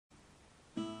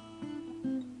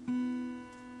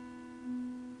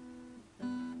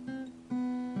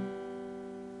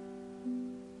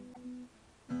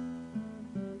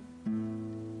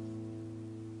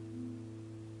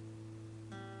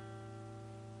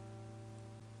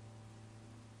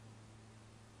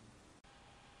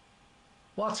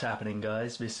What's happening,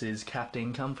 guys? This is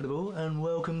Captain Comfortable and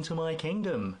welcome to my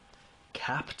kingdom,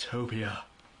 Captopia.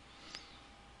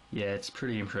 Yeah, it's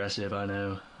pretty impressive, I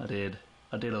know. I did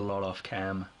a lot off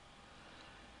cam.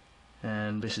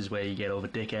 And this is where you get all the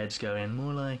dickheads going,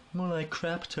 more like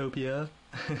Craptopia.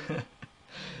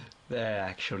 They're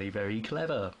actually very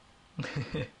clever.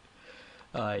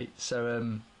 Alright,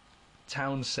 so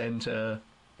town centre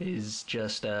is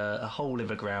just a hole in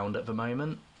the ground at the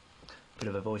moment. Bit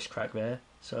of a voice crack there,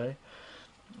 sorry.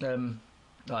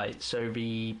 Right, so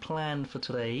the plan for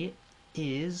today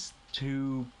is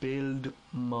to build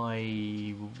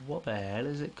my... what the hell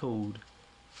is it called?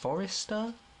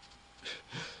 Forester?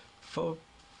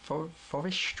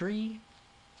 Forestry?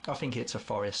 I think it's a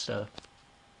forester.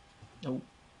 Oh.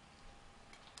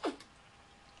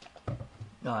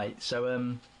 Right,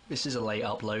 so this is a late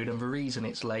upload, and the reason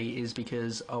it's late is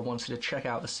because I wanted to check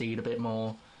out the seed a bit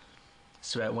more,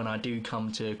 so that when I do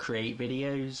come to create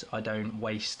videos, I don't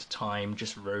waste time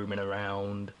just roaming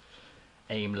around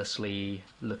aimlessly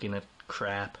looking at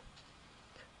crap.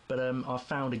 But I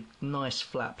found a nice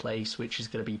flat place which is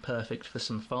going to be perfect for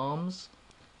some farms.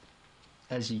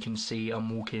 As you can see,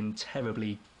 I'm walking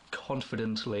terribly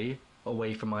confidently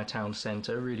away from my town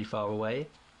centre, really far away.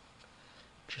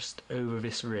 Just over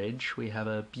this ridge we have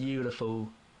a beautiful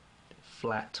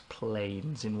flat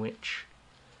plains in which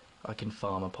I can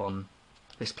farm upon.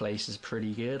 This place is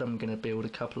pretty good. I'm going to build a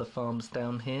couple of farms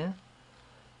down here.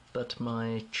 But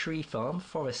my tree farm,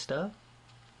 Forester...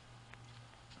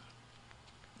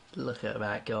 Look at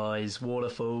that, guys.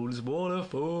 Waterfalls,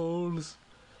 waterfalls!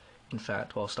 In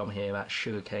fact, whilst I'm here, that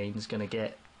sugarcane's gonna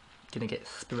get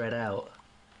spread out.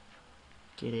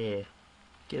 Get here.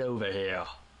 Get over here.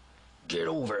 Get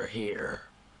over here.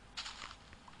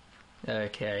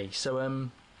 Okay, so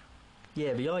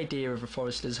yeah, the idea of a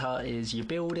forester's hut is you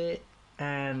build it,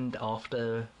 and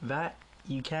after that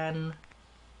you can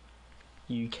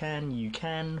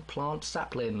plant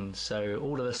saplings, so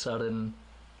all of a sudden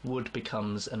wood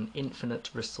becomes an infinite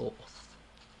resource.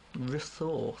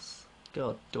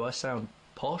 God, do I sound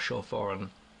posh or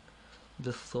foreign?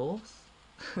 Resource?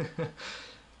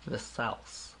 The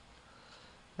south.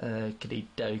 Okie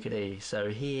dokie. So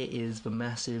here is the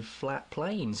massive flat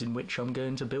plains in which I'm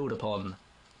going to build upon.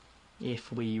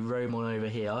 If we roam on over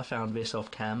here, I found this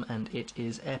off cam and it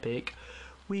is epic.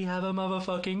 We have a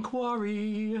motherfucking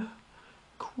quarry!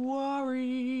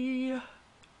 Quarry!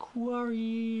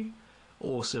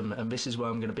 Awesome, and this is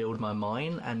where I'm going to build my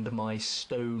mine and my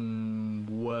stone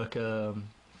worker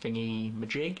thingy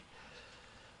majig.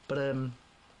 But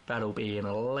that'll be in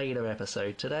a later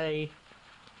episode. Today,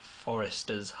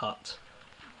 Forester's hut,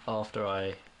 after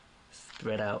I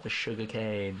spread out the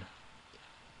sugarcane.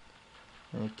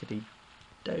 Okie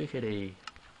dokie.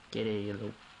 Giddy, you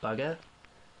little bugger.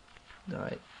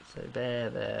 Right, so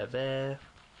there.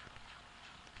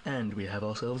 And we have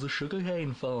ourselves a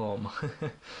sugarcane farm.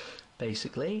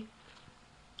 Basically.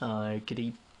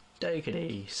 Okie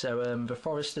dokie. So the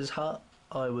Forester's hut,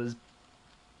 I was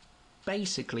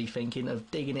basically thinking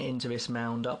of digging it into this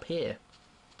mound up here.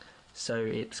 So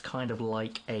it's kind of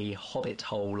like a hobbit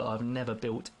hole. I've never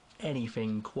built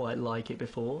anything quite like it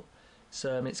before.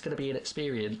 So it's going to be an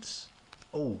experience.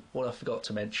 Oh, what I forgot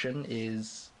to mention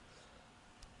is,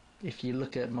 if you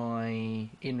look at my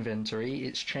inventory,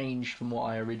 it's changed from what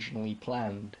I originally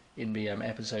planned in the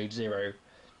episode 0.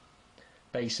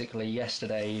 Basically,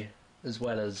 yesterday, as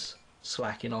well as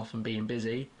slacking off and being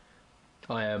busy,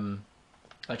 I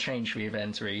changed the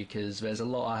inventory because there's a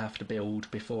lot I have to build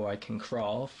before I can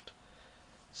craft.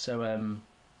 So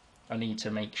I need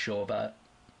to make sure that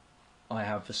I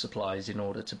have the supplies in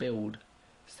order to build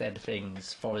said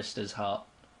things. Forester's hut,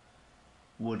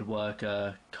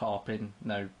 woodworker,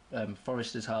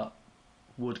 Forester's hut,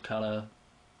 woodcutter,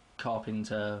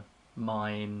 carpenter,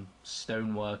 mine,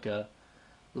 stoneworker,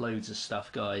 loads of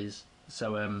stuff, guys.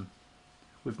 So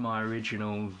with my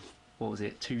original,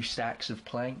 2 stacks of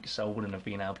planks, I wouldn't have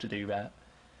been able to do that.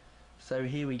 So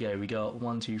here we go. We got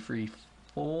 1, 2, 3,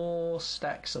 4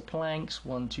 stacks of planks,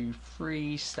 1, 2,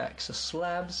 3 stacks of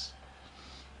slabs,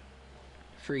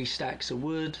 3 stacks of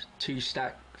wood, 3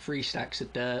 stacks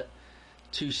of dirt,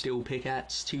 2 steel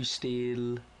pickaxes, 2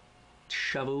 steel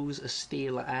shovels, a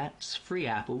steel axe, 3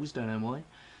 apples, don't know why,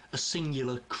 a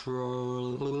singular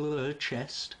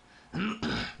chest,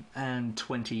 and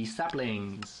 20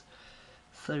 saplings.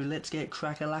 So let's get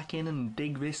crack-a-lacking and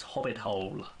dig this hobbit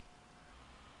hole.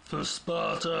 For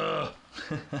Sparta!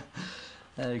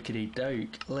 Okie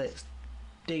doke, let's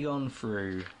dig on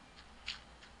through.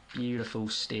 Beautiful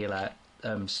steel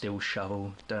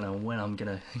shovel. Don't know when I'm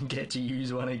gonna get to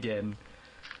use one again.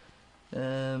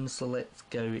 So let's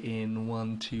go in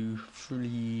 1, 2,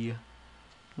 3.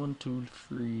 1, 2,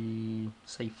 3.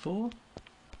 Say 4.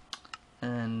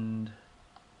 And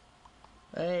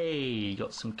hey,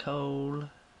 got some coal.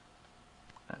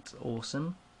 That's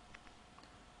awesome.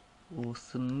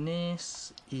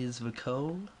 Awesomeness is the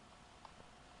coal.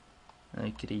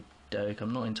 Okey doke.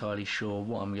 I'm not entirely sure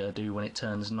what I'm going to do when it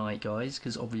turns night, guys,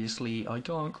 because obviously I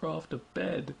can't craft a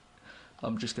bed.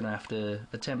 I'm just going to have to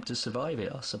attempt to survive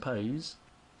it, I suppose.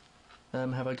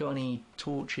 Have I got any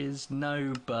torches?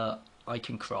 No, but I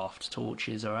can craft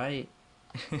torches, alright?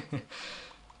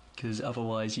 Because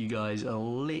otherwise you guys are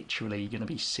literally going to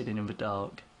be sitting in the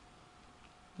dark.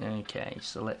 Okay,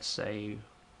 so let's say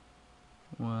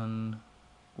 1,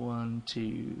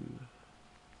 2,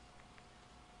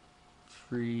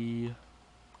 3,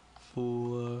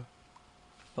 4,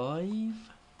 5,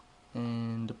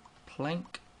 and a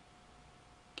plank.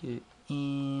 Get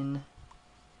in,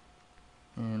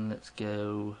 and let's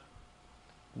go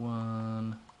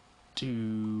 1,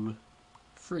 2,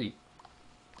 3.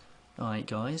 Alright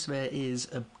guys, there is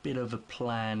a bit of a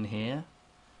plan here.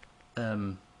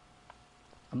 I'm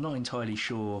not entirely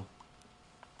sure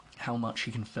how much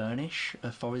you can furnish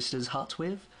a forester's hut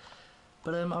with,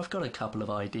 but I've got a couple of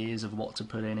ideas of what to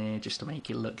put in here just to make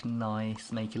it look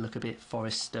nice, make it look a bit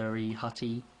forestery,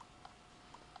 hutty.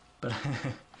 But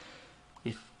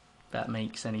if that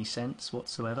makes any sense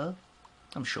whatsoever,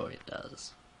 I'm sure it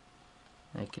does.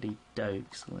 Okey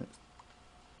doke, so let's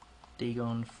dig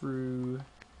on through,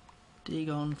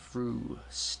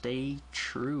 stay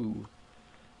true.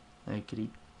 Okey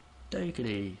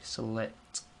dokey,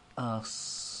 select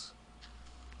us.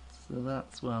 So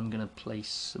that's where I'm going to place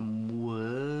some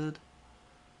wood,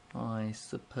 I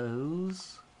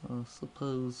suppose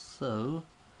so,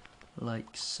 like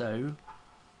so.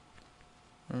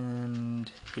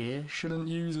 And here, shouldn't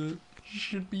use it,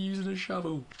 should be using a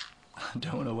shovel. I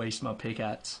don't want to waste my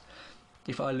pickaxe.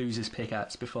 If I lose this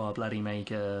pickaxe before I bloody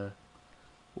make a,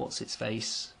 what's its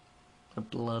face, a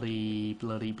bloody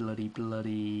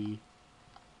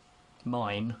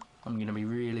mine, I'm going to be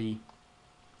really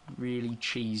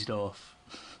cheesed off.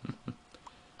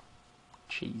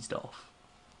 Cheesed off.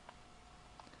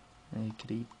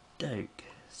 Okey doke.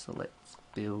 So let's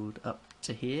build up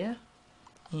to here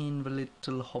in the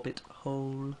little hobbit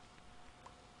hole.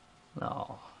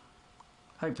 Oh,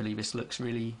 hopefully this looks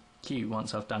really cute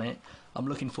once I've done it. I'm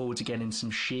looking forward to getting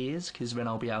some shears, because then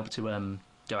I'll be able to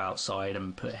go outside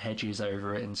and put hedges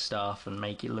over it and stuff and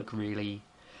make it look really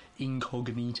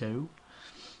incognito.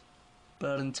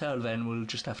 But until then, we'll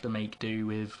just have to make do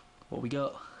with what we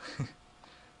got,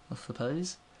 I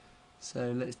suppose.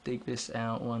 So let's dig this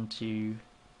out. 1, 2,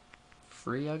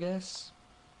 3, I guess.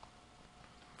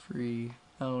 3.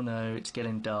 Oh no, it's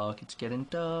getting dark. It's getting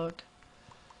dark.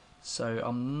 So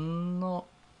I'm not.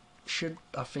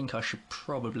 I think I should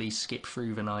probably skip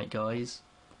through the night, guys.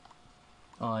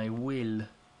 I will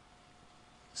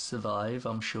survive,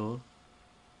 I'm sure.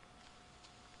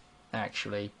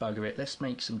 Actually, bugger it, let's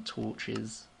make some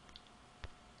torches.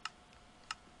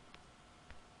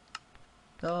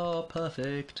 Oh,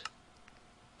 perfect.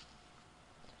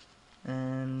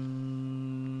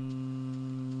 And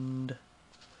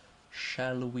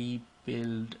shall we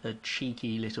build a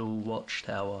cheeky little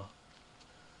watchtower?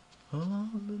 All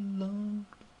along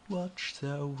the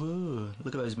watchtower.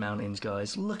 Look at those mountains,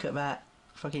 guys. Look at that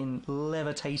fucking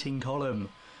levitating column.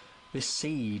 This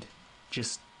seed,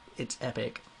 just, it's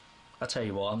epic. I'll tell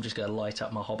you what, I'm just going to light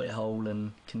up my hobbit hole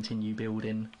and continue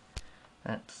building.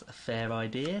 That's a fair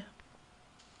idea.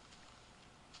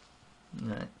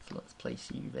 Right, so let's place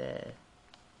you there.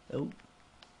 Oh.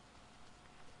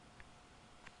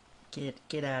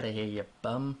 Get out of here, you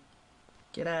bum.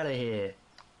 Get out of here.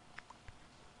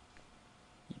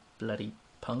 You bloody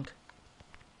punk.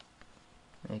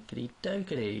 Okey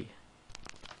dokey.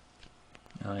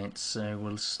 Alright, so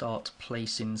we'll start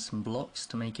placing some blocks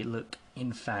to make it look.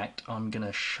 In fact, I'm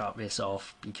gonna shut this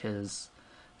off because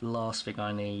the last thing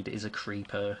I need is a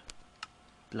creeper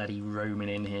bloody roaming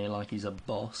in here like he's a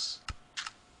boss.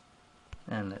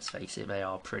 And let's face it, they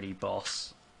are pretty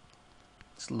boss.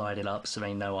 Let's light it up so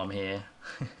they know I'm here.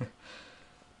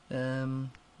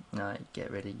 Right,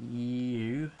 get rid of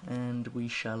you, and we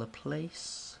shall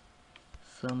place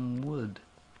some wood.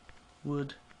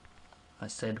 Wood. I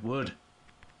said wood.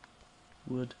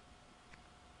 Wood.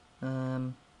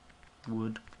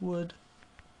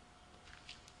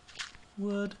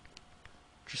 Wood.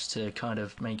 Just to kind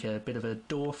of make a bit of a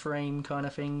door frame kind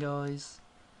of thing, guys.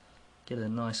 Get a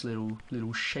nice little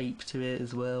shape to it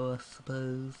as well, I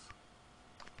suppose.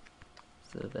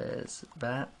 So there's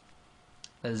that.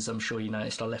 As I'm sure you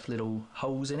noticed, I left little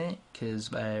holes in it because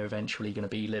they're eventually going to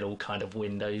be little kind of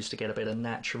windows to get a bit of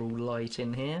natural light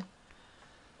in here.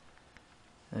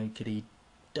 Okey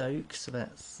doke, so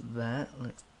that's that.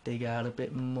 Let's dig out a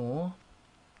bit more.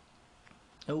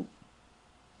 Oh.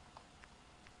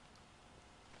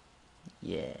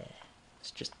 Yeah.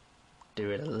 Let's just do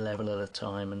it a level at a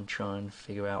time and try and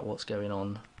figure out what's going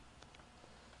on.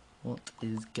 What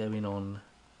is going on?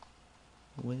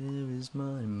 Where is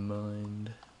my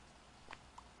mind?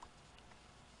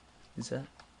 Is that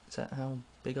how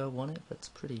big I want it? That's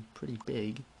pretty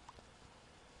big.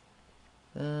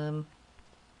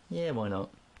 Yeah, why not?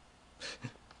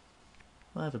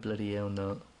 I have a bloody hell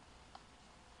not.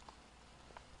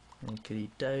 Okey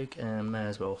doke, and may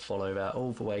as well follow that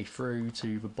all the way through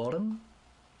to the bottom,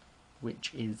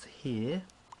 which is here.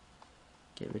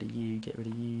 Get rid of you, get rid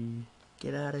of you.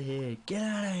 Get out of here, get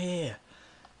out of here!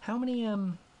 How many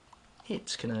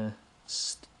hits can a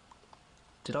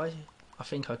I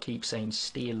think I keep saying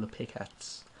steel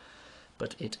pickaxe,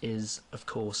 but it is of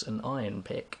course an iron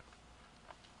pick.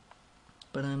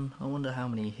 But I wonder how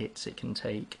many hits it can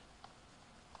take.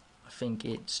 I think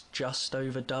it's just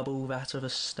over double that of a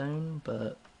stone,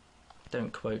 but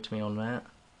don't quote me on that.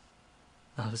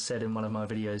 I've said in one of my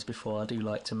videos before, I do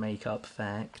like to make up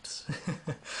facts.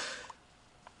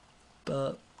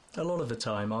 But a lot of the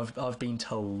time I've been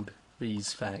told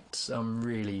these facts. I'm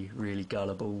really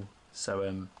gullible,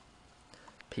 so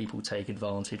people take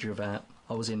advantage of that.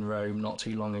 I was in Rome not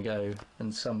too long ago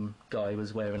and some guy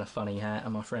was wearing a funny hat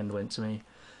and my friend went to me,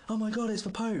 "Oh my god, it's the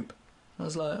Pope!" I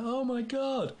was like, "Oh my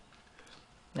god!"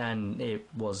 And it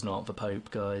was not the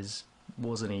Pope, guys.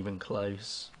 Wasn't even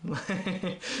close.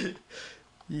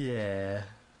 Yeah.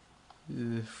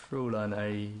 For all I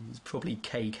know, it's probably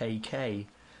KKK.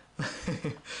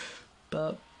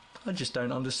 But I just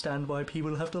don't understand why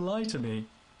people have to lie to me.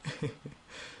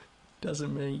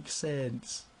 Doesn't make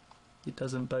sense. It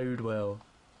doesn't bode well.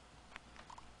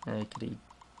 Okey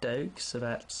doke, so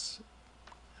that's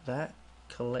that.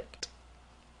 Collect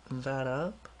that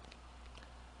up.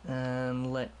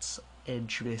 And let's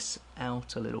edge this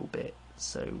out a little bit.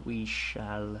 So we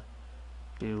shall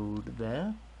build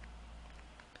there.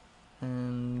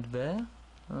 And there,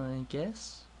 I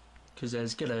guess. Because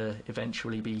there's gonna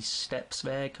eventually be steps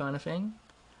there, kind of thing.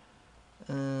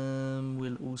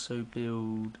 We'll also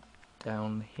build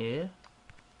down here.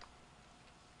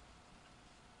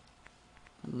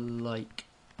 Like,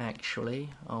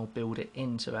 actually, I'll build it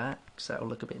into that, because that'll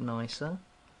look a bit nicer.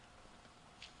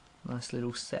 Nice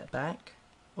little setback.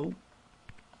 Oh.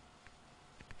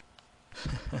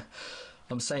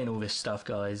 I'm saying all this stuff,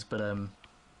 guys, but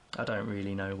I don't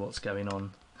really know what's going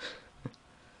on.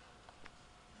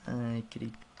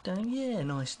 Yeah,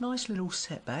 nice little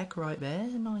setback right there.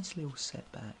 Nice little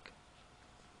setback.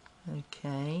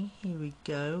 Okay, here we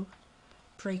go.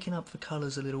 Breaking up the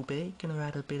colours a little bit. Gonna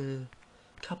add a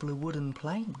couple of wooden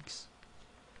planks.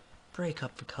 Break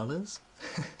up the colours.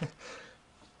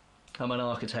 I'm an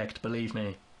architect, believe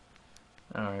me.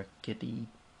 Okey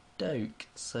doke.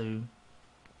 So,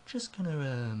 just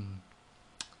gonna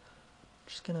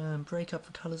break up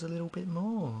the colours a little bit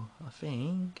more, I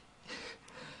think.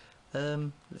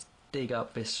 Let's dig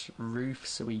up this roof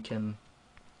so we can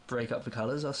break up the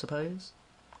colours, I suppose.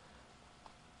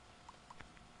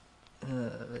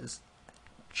 There's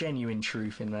genuine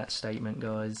truth in that statement,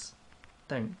 guys.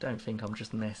 Don't think I'm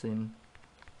just messing.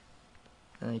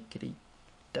 Okey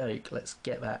doke, let's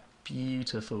get that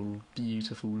beautiful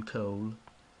coal.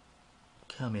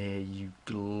 Come here, you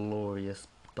glorious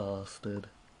bastard.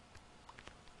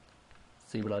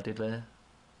 See what I did there?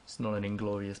 It's not an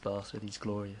inglorious bastard, he's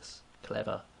glorious.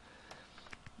 Clever.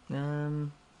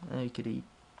 Okey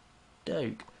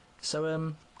doke.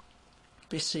 So,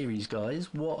 this series,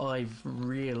 guys, what I've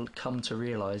come to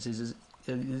realise is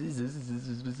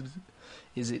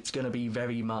it's going to be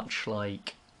very much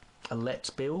like a let's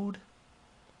build,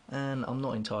 and I'm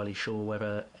not entirely sure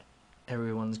whether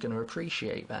everyone's going to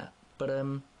appreciate that. But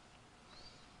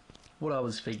what I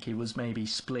was thinking was maybe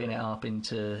splitting it up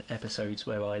into episodes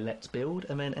where I let's build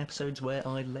and then episodes where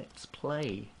I let's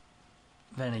play.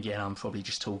 Then again, I'm probably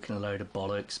just talking a load of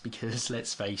bollocks because,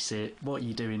 let's face it, what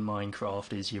you do in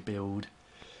Minecraft is you build.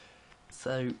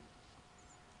 So,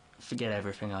 forget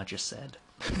everything I just said.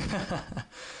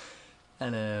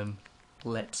 And,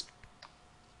 let's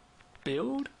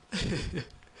build?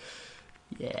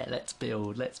 Yeah, let's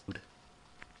build.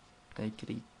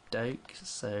 Okey doke,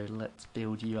 so let's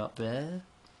build you up there.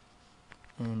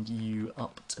 And you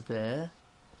up to there.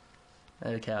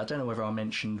 Okay, I don't know whether I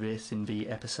mentioned this in the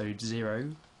episode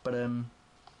 0, but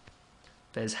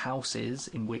there's houses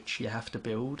in which you have to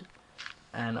build,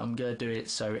 and I'm going to do it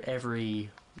so every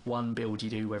one build you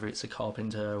do, whether it's a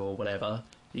carpenter or whatever,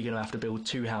 you're going to have to build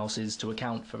 2 houses to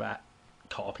account for that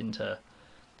carpenter.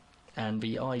 And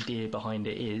the idea behind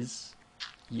it is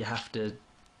you have to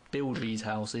build these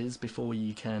houses before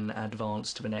you can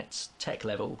advance to the next tech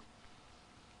level.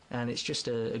 And it's just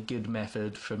a good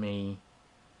method for me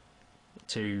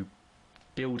to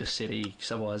build a city,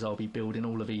 because otherwise I'll be building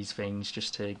all of these things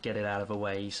just to get it out of the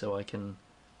way so I can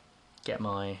get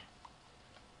my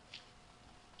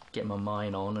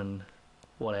mine on and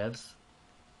whatevs.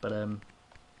 But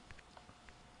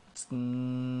it's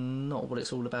not what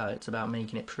it's all about. It's about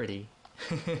making it pretty.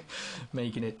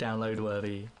 Making it download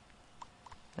worthy.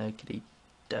 Okie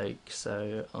doke,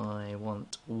 so I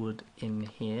want wood in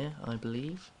here, I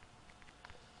believe.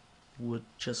 Wood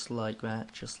just like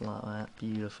that,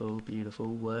 beautiful, beautiful.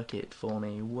 Work it for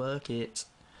me, work it.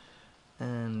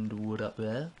 And wood up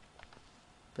there.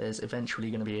 There's eventually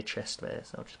going to be a chest there,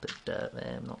 so I'll just put dirt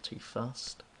there, I'm not too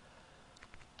fussed.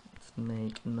 Let's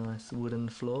make a nice wooden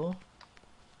floor.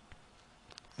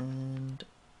 And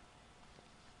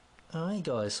alright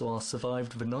guys, so I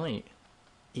survived the night.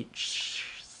 It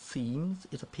seems,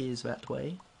 it appears that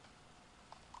way.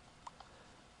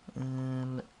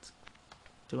 And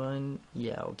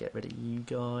yeah, I'll get rid of you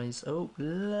guys. Oh,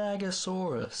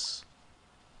 Lagosaurus.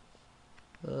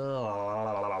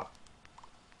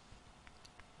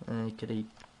 Okie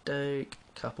doke.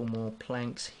 Couple more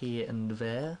planks here and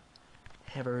there.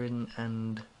 Heron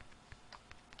and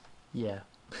yeah.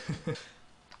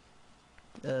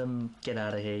 Get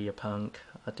out of here, you punk.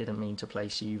 I didn't mean to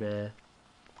place you there.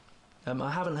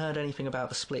 I haven't heard anything about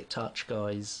the split touch,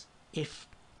 guys. If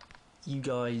you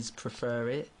guys prefer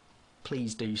it,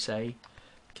 please do say,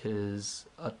 because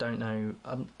I don't know.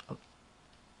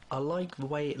 I like the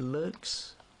way it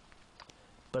looks,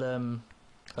 but I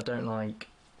don't like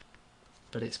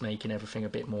that it's making everything a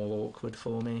bit more awkward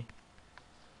for me.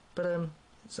 But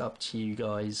it's up to you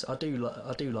guys. I do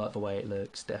like the way it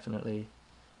looks, definitely.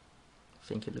 I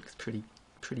think it looks pretty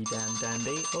damn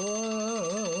dandy.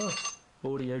 Oh,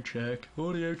 audio check,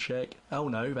 audio check. Oh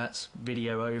no, that's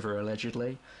video over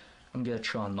allegedly. I'm gonna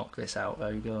try and knock this out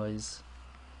though, guys.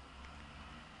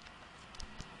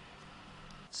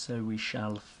 So we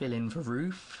shall fill in the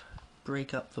roof,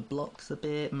 break up the blocks a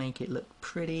bit, make it look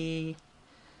pretty,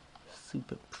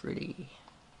 super pretty.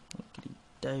 Okie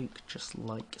doke, just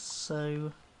like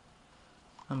so.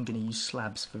 I'm gonna use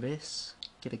slabs for this.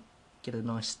 Get a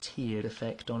nice tiered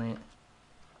effect on it.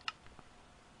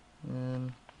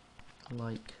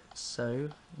 Like so.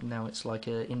 Now it's like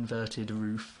an inverted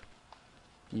roof.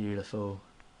 Beautiful.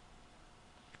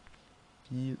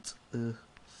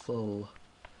 Beautiful.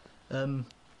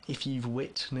 If you've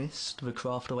witnessed the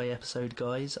Craft Away episode,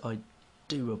 guys, I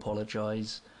do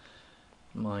apologise.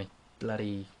 My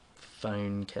bloody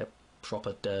phone kept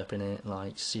proper derping it,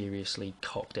 like seriously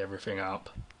cocked everything up.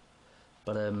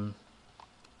 But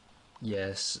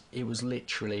yes, it was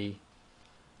literally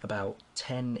about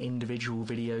 10 individual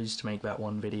videos to make that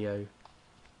one video,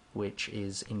 which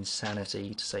is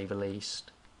insanity to say the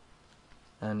least.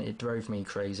 And it drove me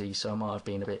crazy, so I might have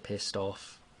been a bit pissed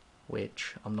off,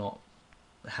 which I'm not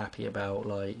happy about.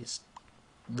 Like, it's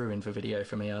ruined the video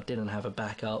for me. I didn't have a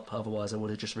backup, otherwise I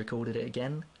would have just recorded it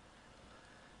again.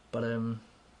 But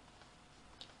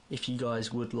if you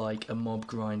guys would like a mob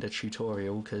grinder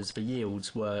tutorial, because the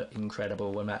yields were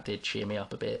incredible, and that did cheer me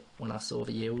up a bit when I saw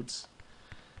the yields.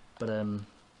 But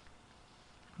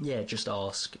yeah, just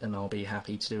ask and I'll be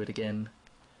happy to do it again,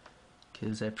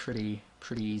 because they're pretty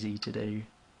easy to do.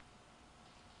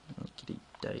 Okie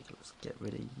doke, let's get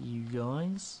rid of you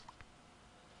guys.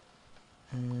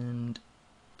 And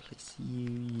place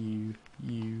you,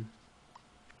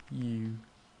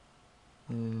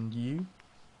 and you.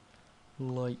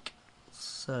 Like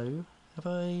so. Have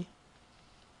I...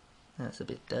 That's a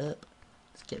bit derp.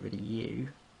 Let's get rid of you.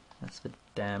 That's for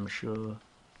damn sure.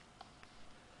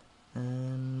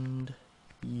 And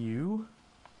you.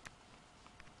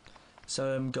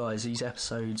 So guys, these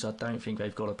episodes, I don't think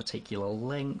they've got a particular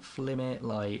length limit.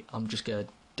 Like, I'm just gonna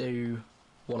do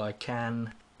what I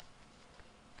can,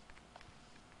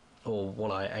 or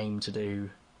what I aim to do,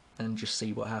 and just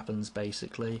see what happens,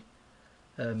 basically.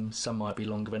 Some might be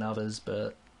longer than others,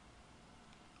 but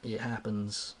it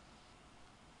happens.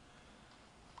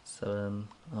 So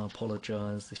I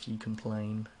apologise if you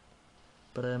complain,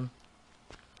 but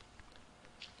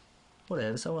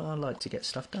whatever. So I like to get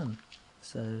stuff done,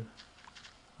 so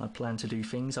I plan to do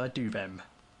things, I do them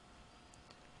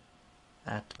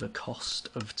at the cost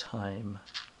of time.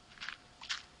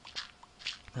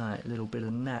 Alright, a little bit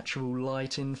of natural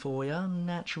lighting for you.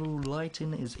 Natural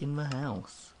lighting is in the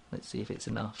house. Let's see if it's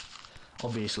enough.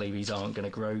 Obviously these aren't going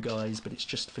to grow, guys, but it's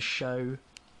just for show.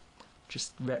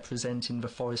 Just representing the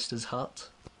forester's hut.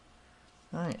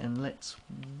 Right, and let's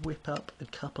whip up a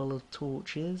couple of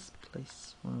torches.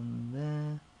 Place one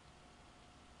there.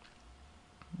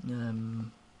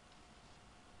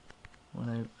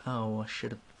 Oh, I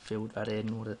should have filled that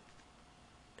in.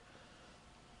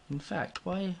 In fact,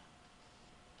 why?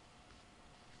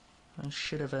 I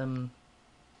should have, I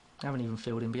haven't even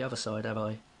filled in the other side, have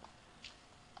I?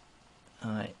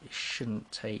 Alright, it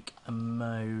shouldn't take a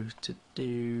mo to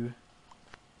do.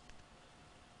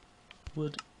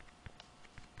 Wood.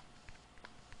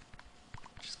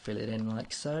 Just fill it in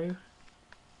like so.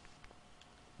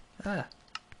 Ah!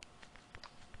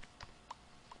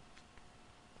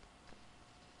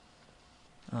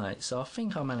 Alright, so I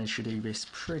think I managed to do this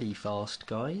pretty fast,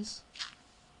 guys.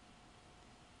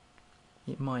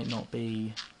 It might not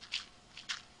be...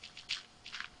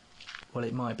 Well,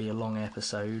 it might be a long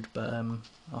episode, but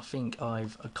I think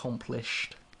I've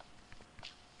accomplished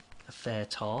a fair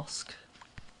task.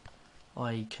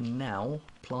 I can now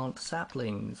plant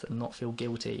saplings and not feel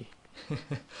guilty.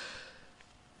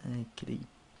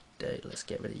 Let's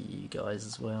get rid of you guys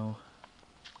as well.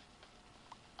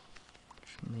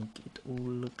 Make it all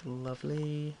look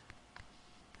lovely.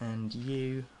 And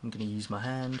you, I'm going to use my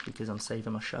hand because I'm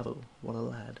saving my shovel. What a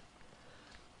lad.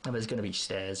 And there's going to be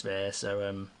stairs there,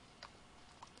 so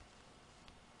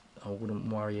I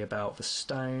wouldn't worry about the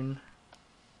stone.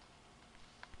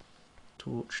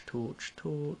 Torch, torch,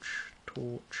 torch,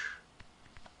 torch,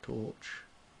 torch,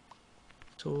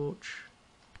 torch,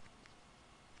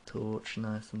 torch,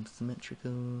 nice and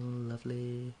symmetrical,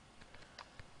 lovely.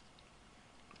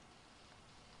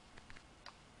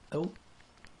 Oh,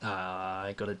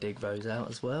 I gotta dig those out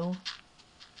as well.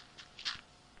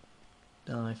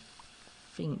 I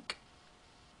think...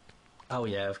 Oh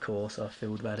yeah, of course, I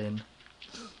filled that in.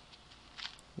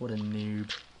 What a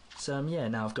noob. So yeah,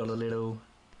 now I've got a little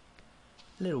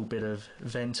bit of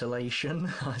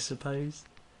ventilation, I suppose,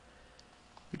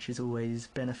 which is always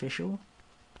beneficial.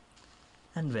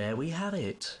 And there we have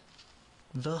it.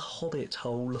 The Hobbit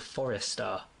Hole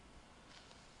Forester.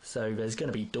 So there's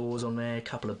going to be doors on there, a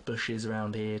couple of bushes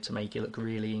around here to make it look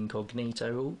really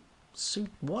incognito. Oh,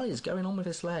 what is going on with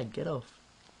this lag? Get off.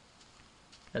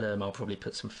 And I'll probably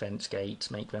put some fence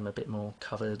gates, make them a bit more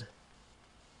covered.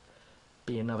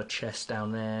 Be another chest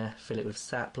down there, fill it with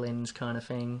saplings kind of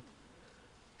thing.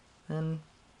 And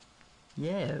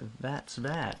yeah, that's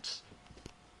that.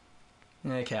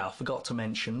 Okay, I forgot to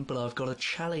mention, but I've got a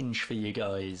challenge for you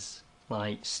guys.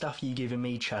 Like, stuff you giving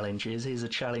me challenges, here's a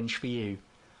challenge for you.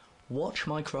 Watch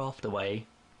my craft away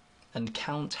and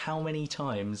count how many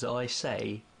times I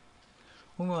say,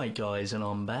 "Alright guys, and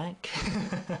I'm back."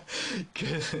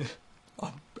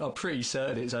 I'm pretty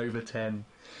certain it's over 10.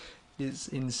 It's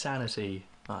insanity.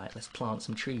 Alright, let's plant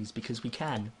some trees because we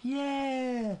can.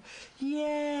 Yeah!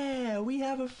 Yeah! We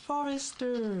have a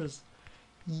foresters!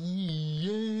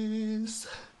 Yes!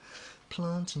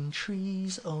 Planting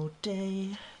trees all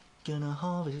day. Gonna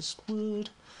harvest wood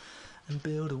and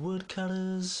build a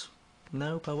woodcutters.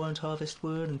 Nope, I won't harvest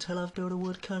wood until I've built a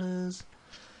woodcutters.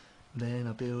 Then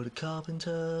I'll build a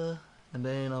carpenter, and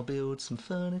then I'll build some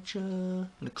furniture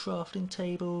and a crafting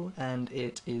table, and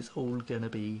it is all gonna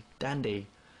be dandy.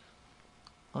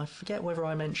 I forget whether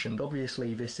I mentioned,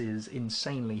 obviously this is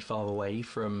insanely far away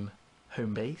from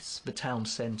home base, the town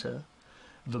centre,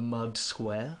 the mud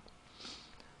square.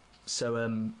 So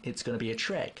it's going to be a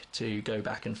trek to go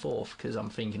back and forth, because I'm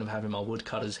thinking of having my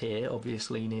woodcutters here,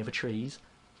 obviously near the trees,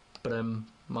 but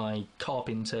my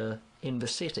carpenter in the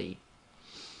city.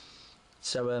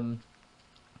 So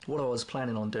what I was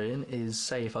planning on doing is,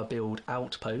 say if I build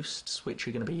outposts, which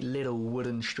are going to be little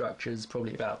wooden structures,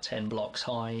 probably about 10 blocks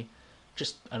high,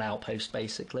 just an outpost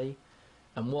basically,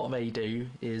 and what they do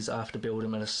is I have to build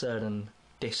them at a certain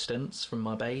distance from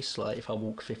my base. Like if I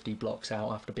walk 50 blocks out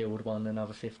I have to build one,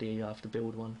 another 50 I have to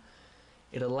build one.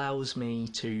 It allows me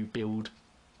to build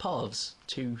paths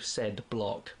to said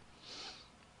block,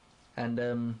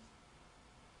 and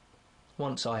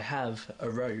once I have a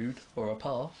road or a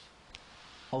path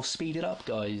I'll speed it up,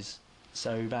 guys.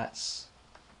 So that's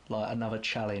like another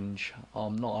challenge.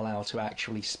 I'm not allowed to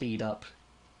actually speed up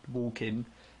walking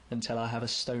until I have a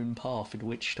stone path in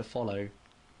which to follow.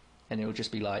 And it'll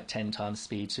just be like 10 times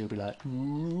speed, so it'll be like,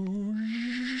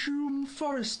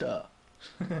 Forester!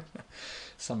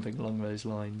 Something along those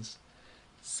lines.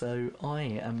 So I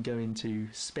am going to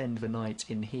spend the night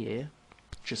in here,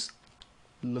 just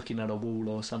looking at a wall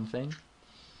or something,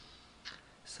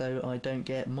 so I don't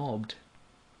get mobbed.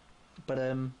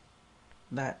 But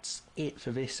that's it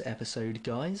for this episode,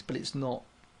 guys, but it's not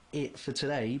it for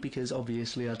today, because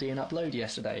obviously I didn't upload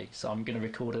yesterday, so I'm going to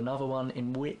record another one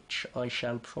in which I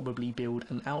shall probably build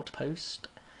an outpost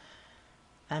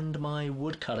and my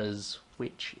woodcutters,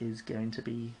 which is going to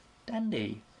be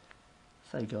dandy.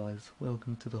 So guys,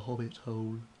 welcome to the Hobbit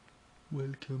hole.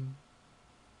 Welcome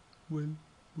to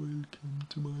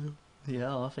my...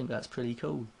 Yeah, I think that's pretty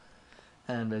cool.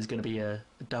 And there's going to be a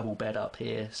double bed up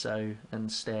here, so,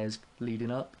 and stairs leading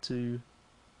up to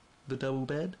the double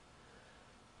bed.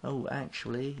 Oh,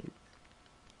 actually,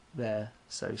 there,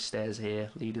 so stairs here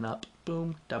leading up,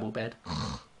 boom, double bed.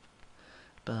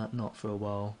 But not for a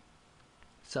while.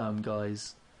 So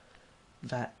guys,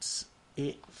 that's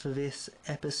it for this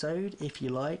episode. If you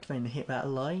liked, then hit that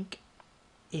like.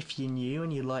 If you're new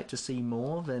and you'd like to see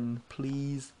more, then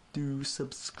please do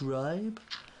subscribe.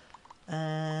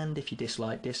 And if you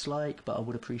dislike, but I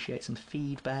would appreciate some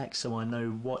feedback so I know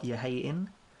what you're hating.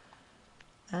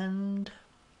 And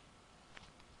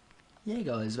yeah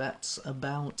guys, that's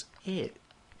about it.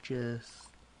 Just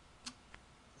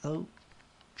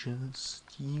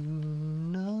you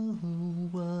know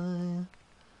why.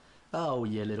 Oh,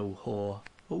 you little whore.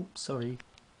 Oh, sorry.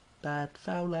 Bad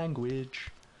foul language.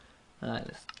 Alright,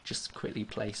 let's just quickly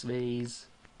place these.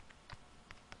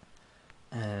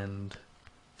 And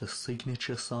the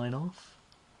signature sign off.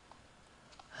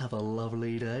 Have a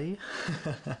lovely day.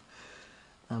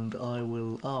 And I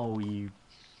will... Oh, you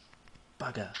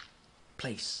bugger.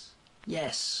 Place.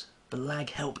 Yes, the lag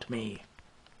helped me.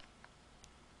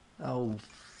 Oh,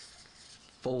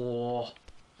 4.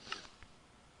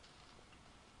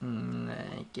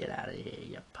 Get out of here,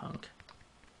 you punk.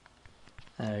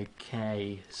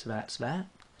 Okay, so that's that.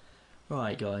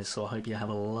 Right guys, so I hope you have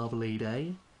a lovely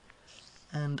day.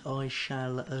 And I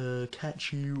shall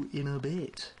catch you in a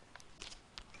bit.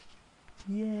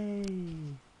 Yay!